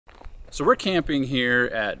So we're camping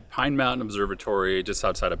here at Pine Mountain Observatory just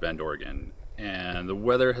outside of Bend, Oregon. And the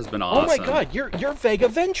weather has been awesome. Oh my God, you're Vega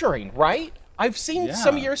venturing, right? I've seen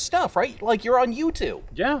some of your stuff, right? Like you're on YouTube.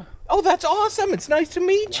 Yeah. Oh, that's awesome. It's nice to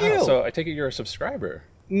meet you. So I take it you're a subscriber.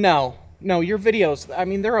 No, your videos, I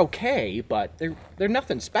mean, they're okay, but they're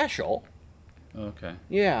nothing special. Okay.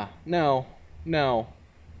 Yeah, no.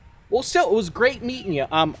 Well, still, it was great meeting you.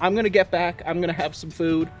 I'm gonna get back. I'm gonna have some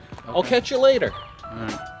food. Okay. I'll catch you later. All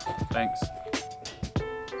right. Thanks.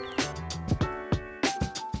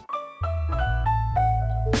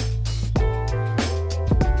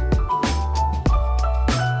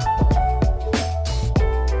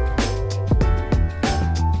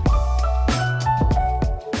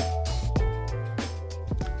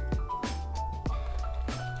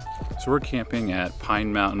 So we're camping at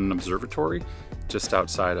Pine Mountain Observatory just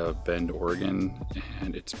outside of Bend, Oregon,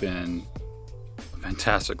 and it's been a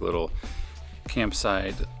fantastic little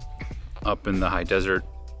campsite up in the high desert.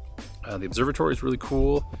 The observatory is really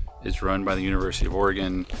cool. It's run by the University of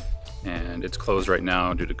Oregon, and it's closed right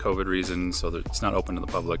now due to COVID reasons, so that it's not open to the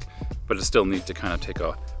public, but it's still neat to kind of take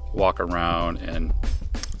a walk around and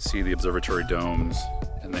see the observatory domes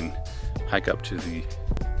and then hike up to the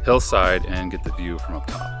hillside and get the view from up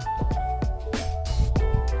top.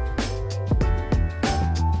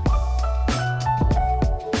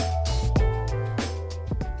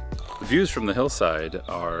 The views from the hillside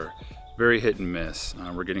are very hit and miss.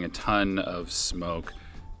 We're getting a ton of smoke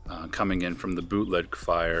coming in from the bootleg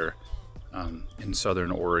fire in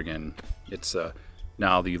southern Oregon. It's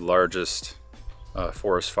now the largest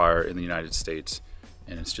forest fire in the United States,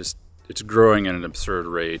 and it's growing at an absurd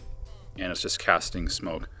rate, and it's just casting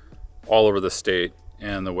smoke all over the state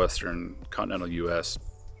and the western continental US.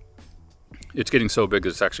 It's getting so big that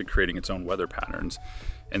it's actually creating its own weather patterns,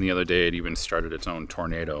 and the other day it even started its own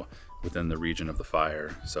tornado within the region of the fire.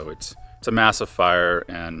 So it's a massive fire,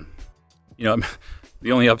 and you know,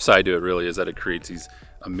 the only upside to it really is that it creates these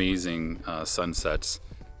amazing sunsets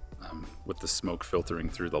with the smoke filtering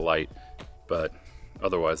through the light, but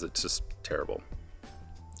otherwise it's just terrible.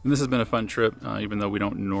 And this has been a fun trip, even though we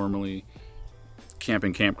don't normally camp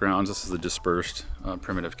in campgrounds. This is a dispersed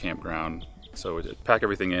primitive campground, so we pack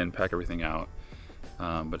everything in, pack everything out,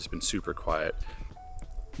 but it's been super quiet.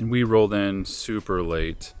 And we rolled in super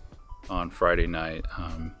late on Friday night,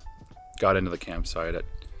 got into the campsite at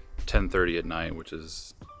 10:30 at night, it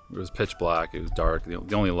was pitch black, it was dark.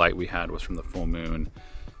 The only light we had was from the full moon,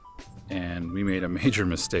 and we made a major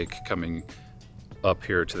mistake coming up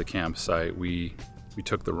here to the campsite. We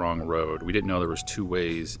took the wrong road. We didn't know there was two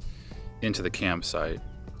ways into the campsite,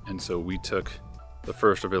 and so we took the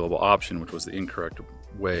first available option, which was the incorrect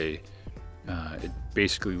way. It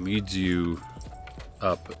basically leads you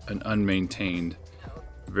up an unmaintained,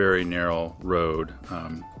 very narrow road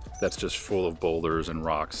that's just full of boulders and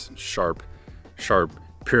rocks, sharp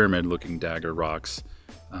pyramid looking dagger rocks.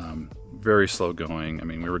 Very slow going. I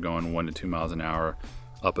mean, we were going 1 to 2 miles an hour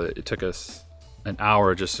up it. It took us an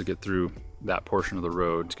hour just to get through that portion of the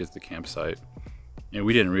road to get to the campsite, and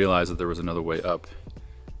we didn't realize that there was another way up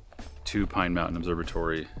to Pine Mountain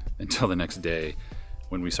Observatory until the next day,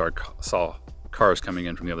 when we saw cars coming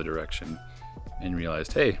in from the other direction and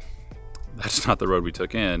realized, hey, that's not the road we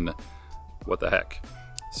took in. What the heck?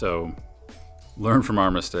 So learn from our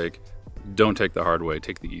mistake. Don't take the hard way,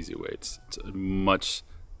 take the easy way. It's a much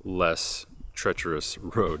less treacherous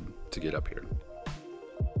road to get up here.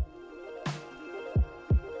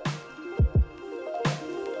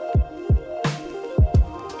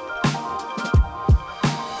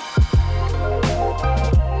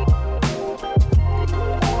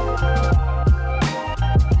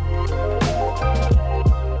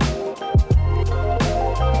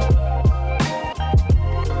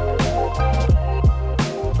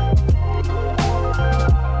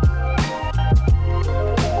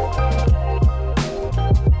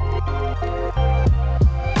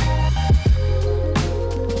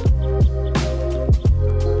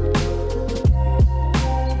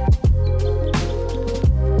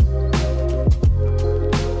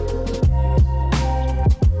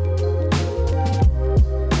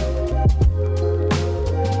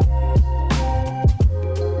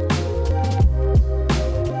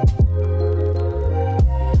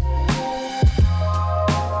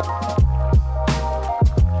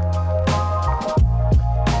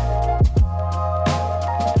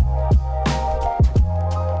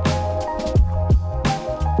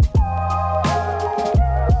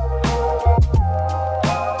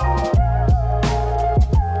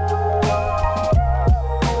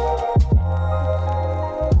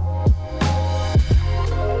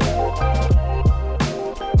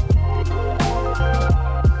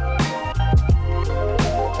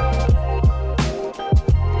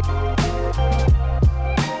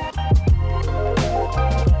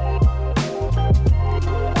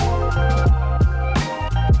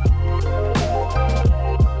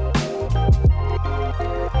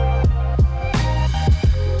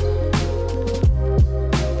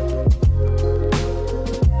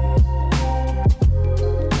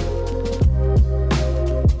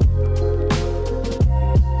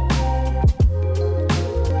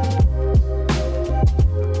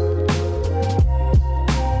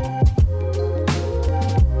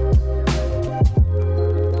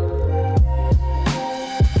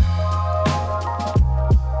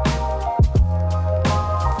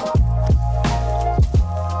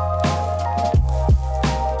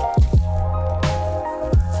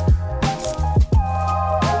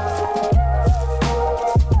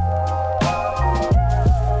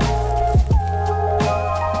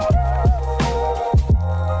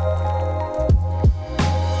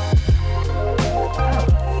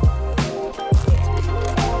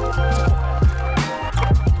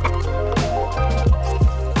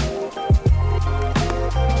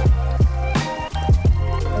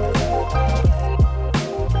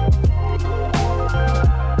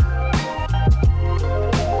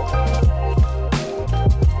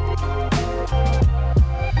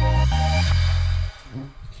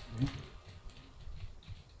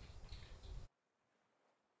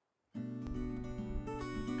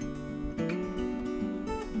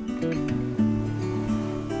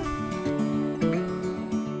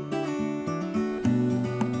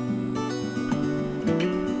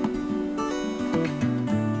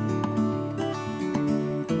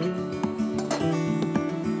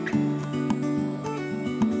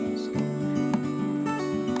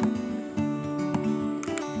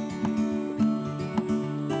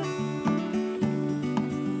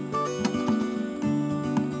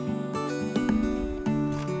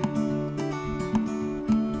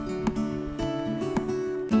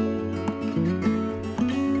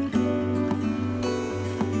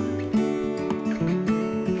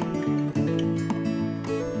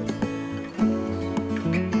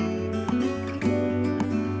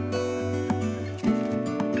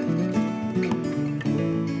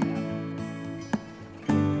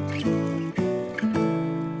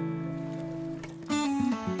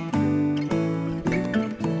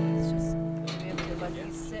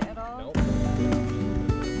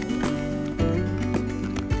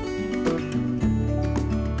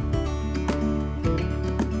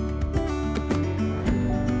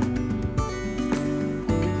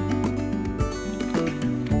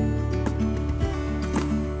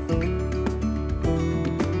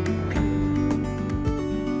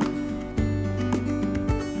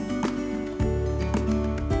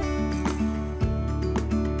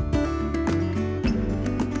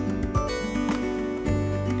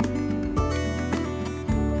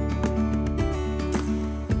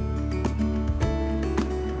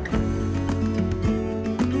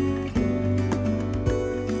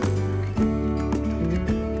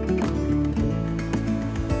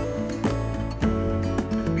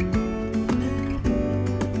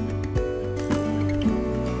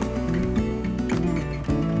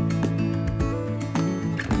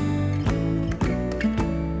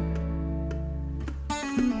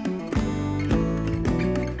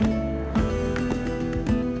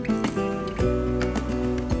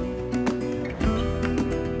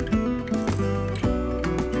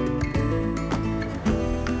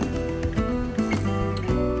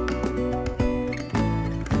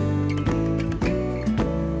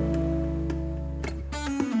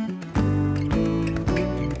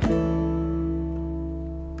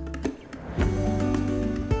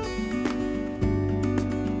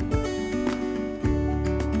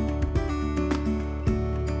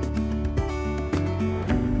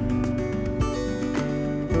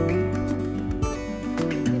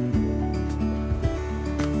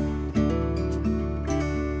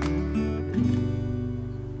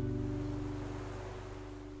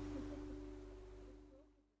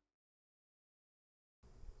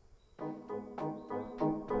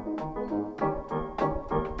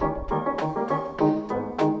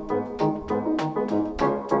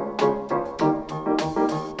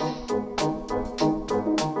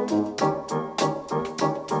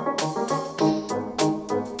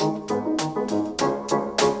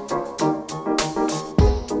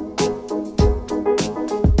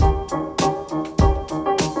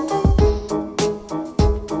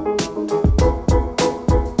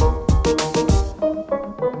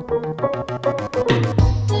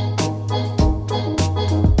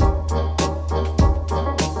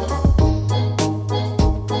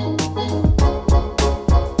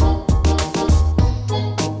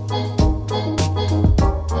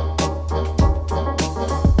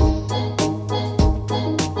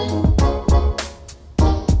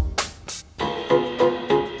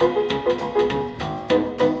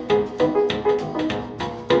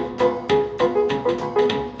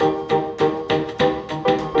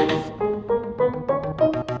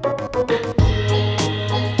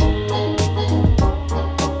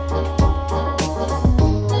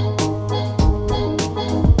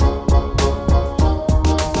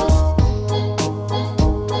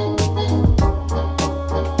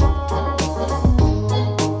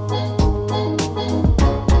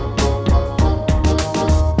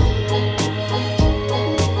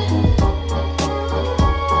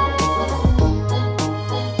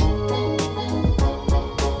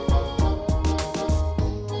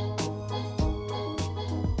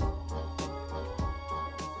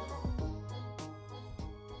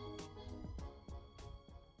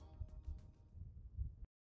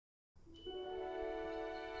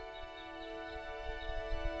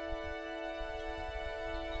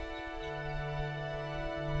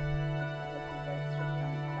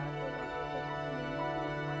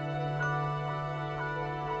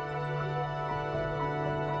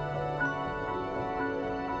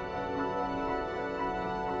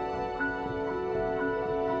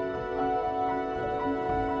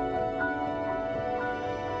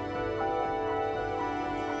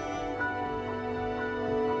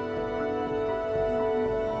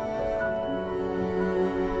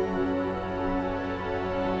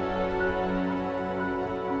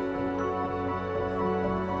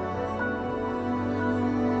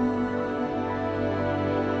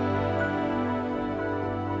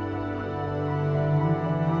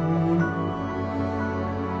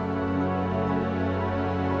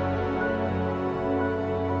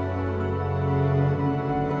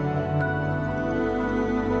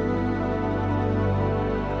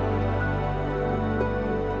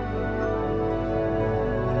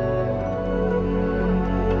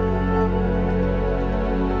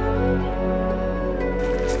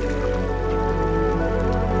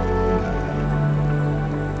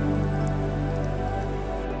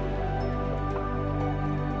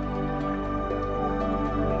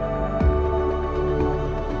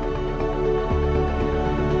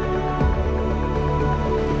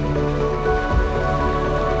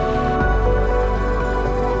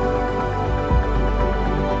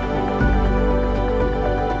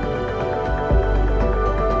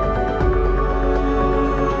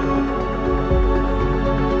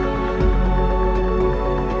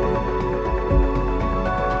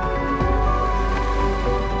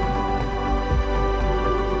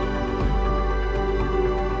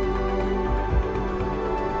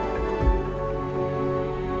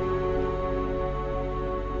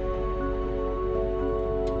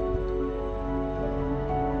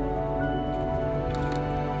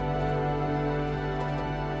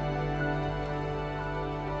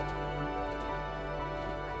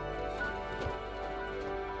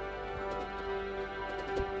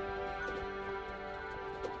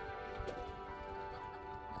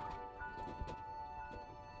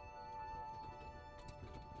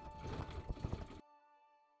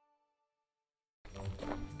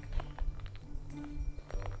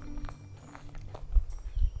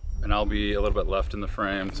 and I'll be a little bit left in the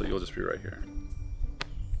frame, so you'll just be right here.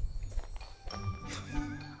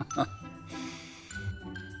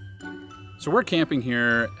 So we're camping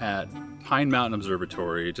here at Pine Mountain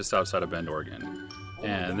Observatory, just outside of Bend, Oregon.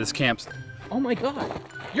 And this camp's... Oh my God,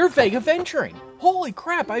 you're Vega venturing. Holy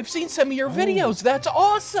crap, I've seen some of your videos. That's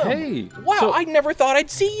awesome. Hey. Wow, so, I never thought I'd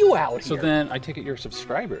see you out here. So then I take it you're a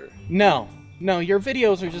subscriber. No, your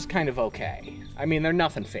videos are just kind of okay. I mean, they're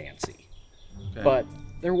nothing fancy. Okay. But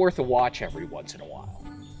they're worth a watch every once in a while.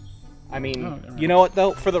 I mean, right. You know what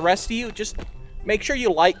though? For the rest of you, just make sure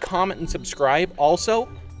you like, comment, and subscribe. Also,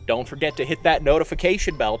 don't forget to hit that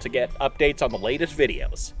notification bell to get updates on the latest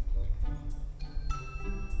videos.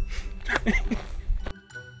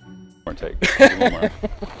 More take. One more.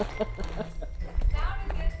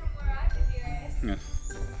 Yeah.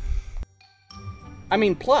 I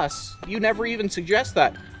mean, plus, you never even suggest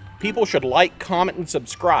that people should like, comment, and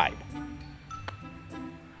subscribe.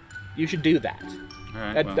 You should do that. All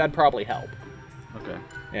right, That'd probably help. Okay.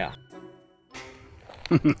 Yeah.